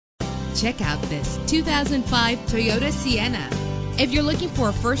Check out this 2005 Toyota Sienna. If you're looking for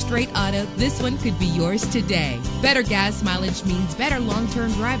a first-rate auto, this one could be yours today. Better gas mileage means better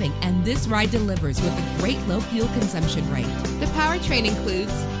long-term driving, and this ride delivers with a great low fuel consumption rate. The powertrain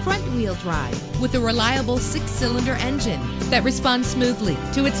includes front-wheel drive with a reliable 6-cylinder engine that responds smoothly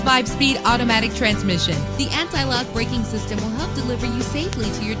to its 5-speed automatic transmission. The anti-lock braking system will help deliver you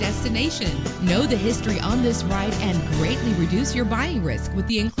safely to your destination. Know the history on this ride and greatly reduce your buying risk with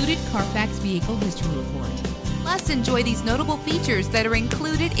the included Carfax Vehicle History Report. Plus, enjoy these notable features that are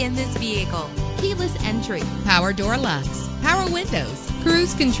included in this vehicle: keyless entry, power door locks, power windows,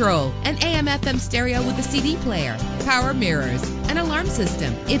 cruise control, an AM/FM stereo with a CD player, power mirrors, an alarm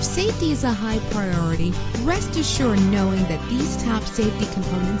system. If safety is a high priority, rest assured knowing that these top safety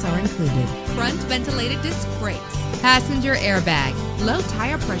components are included: front ventilated disc brakes, passenger airbag, low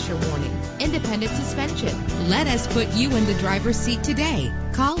tire pressure warning, independent suspension. Let us put you in the driver's seat today.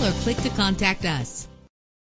 Call or click to contact us.